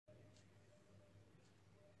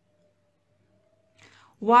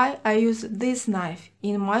why I use this knife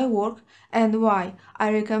in my work and why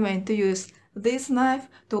I recommend to use this knife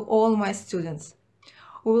to all my students.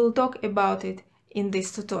 We will talk about it in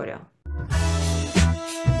this tutorial.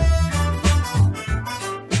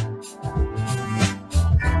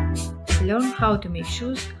 Learn how to make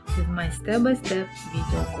shoes with my step-by-step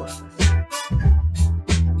video courses.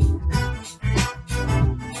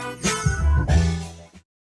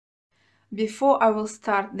 Before I will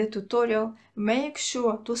start the tutorial, make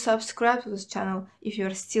sure to subscribe to this channel if you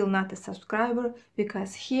are still not a subscriber,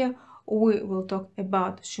 because here we will talk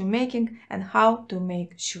about shoemaking and how to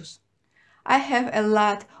make shoes. I have a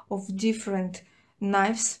lot of different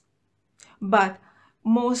knives, but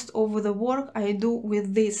most of the work I do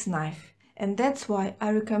with this knife, and that's why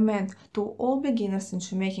I recommend to all beginners in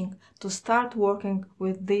shoemaking to start working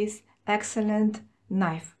with this excellent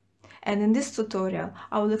knife. And in this tutorial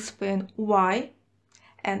I will explain why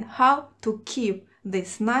and how to keep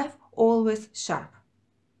this knife always sharp.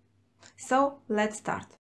 So let's start.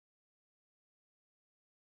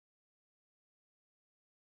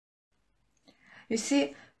 You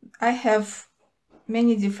see, I have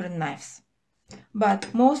many different knives,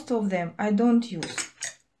 but most of them I don't use,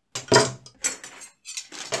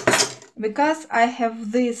 because I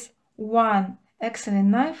have this one excellent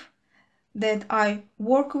knife that I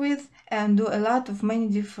work with and do a lot of many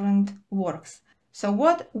different works. So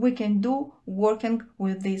what we can do working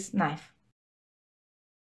with this knife?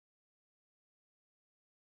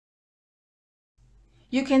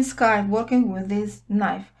 You can start working with this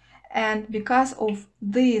knife, and because of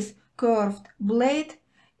this curved blade,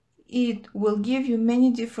 it will give you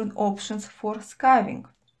many different options for skiving.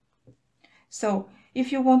 So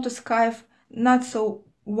if you want to skive not so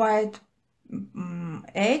wide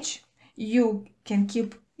edge, you can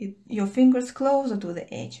keep your fingers closer to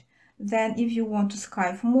the edge. Then if you want to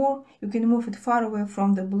skive more, you can move it far away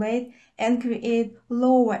from the blade and create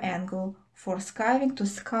lower angle for skiving to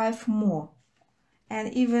skive more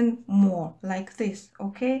and even more, like this.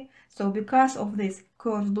 Okay, so because of this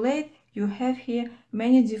curved blade, you have here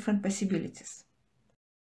many different possibilities.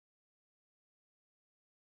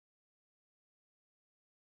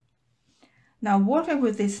 Now, working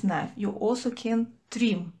with this knife, you also can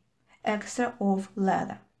trim extra of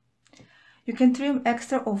leather. You can trim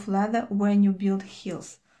extra of leather when you build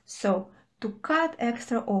heels. So to cut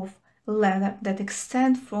extra of leather that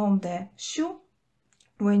extend from the shoe,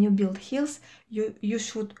 when you build heels, you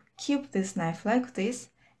should keep this knife like this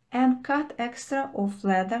and cut extra of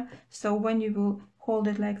leather. So when you will hold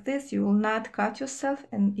it like this, you will not cut yourself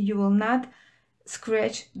and you will not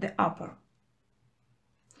scratch the upper.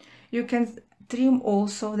 You can trim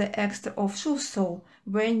also the extra of shoe sole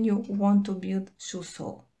when you want to build shoe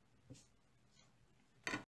sole.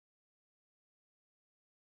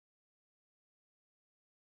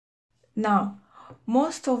 Now,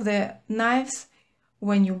 most of the knives,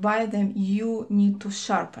 when you buy them, you need to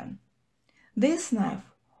sharpen. This knife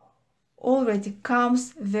already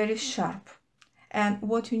comes very sharp, and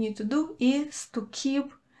what you need to do is to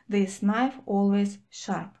keep this knife always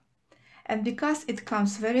sharp. And because it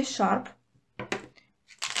comes very sharp,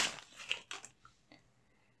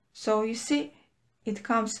 so you see, it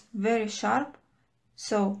comes very sharp,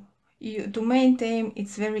 so to maintain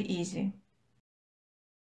it's very easy.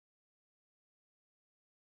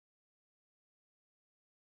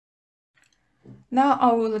 Now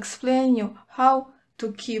I will explain you how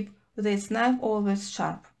to keep this knife always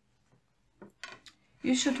sharp.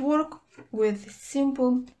 You should work with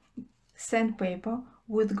simple sandpaper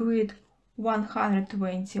with grit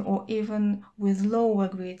 120 or even with lower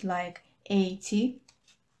grit like 80.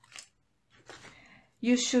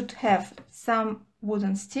 You should have some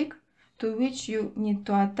wooden stick to which you need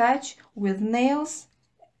to attach with nails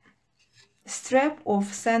strap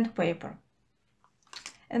of sandpaper.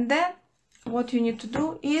 And then what you need to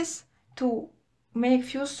do is to make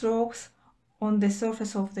few strokes on the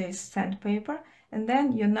surface of this sandpaper, and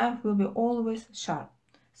then your knife will be always sharp.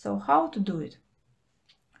 So how to do it?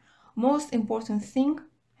 Most important thing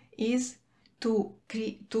is to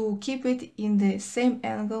keep it in the same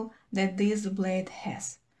angle that this blade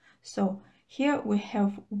has. So here we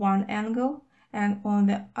have one angle, and on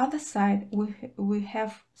the other side we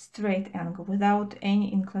have straight angle without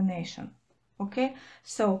any inclination. Okay,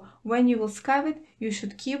 so when you will skive it, you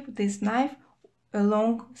should keep this knife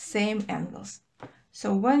along same angles.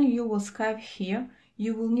 So when you will skive here,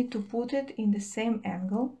 you will need to put it in the same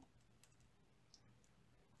angle,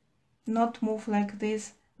 not move like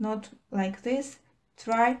this, not like this.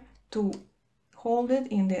 Try to hold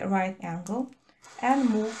it in the right angle and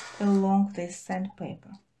move along this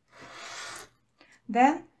sandpaper.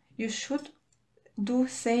 Then you should do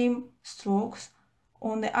same strokes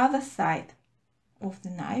on the other side of the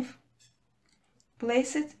knife.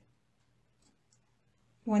 Place it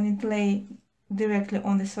when it lay directly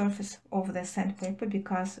on the surface of the sandpaper,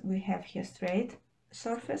 because we have here straight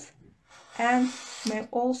surface, and may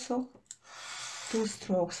also 2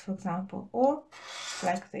 strokes, for example, or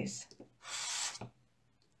like this.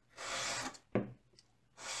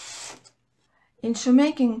 In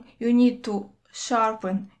shoemaking, you need to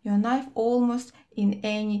sharpen your knife almost in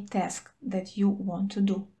any task that you want to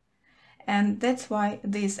do. And that's why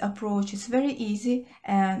this approach is very easy,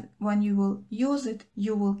 and when you will use it,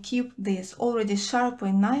 you will keep this already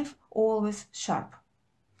sharpened knife always sharp.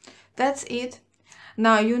 That's it.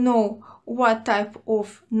 Now you know what type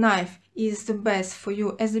of knife is the best for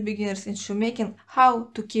you as a beginner in shoemaking, how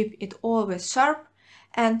to keep it always sharp,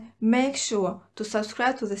 and make sure to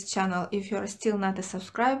subscribe to this channel if you are still not a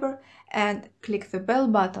subscriber, and click the bell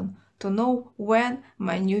button to know when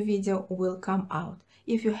my new video will come out.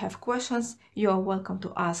 If you have questions, you are welcome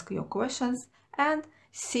to ask your questions, and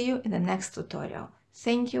see you in the next tutorial.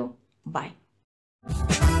 Thank you. Bye.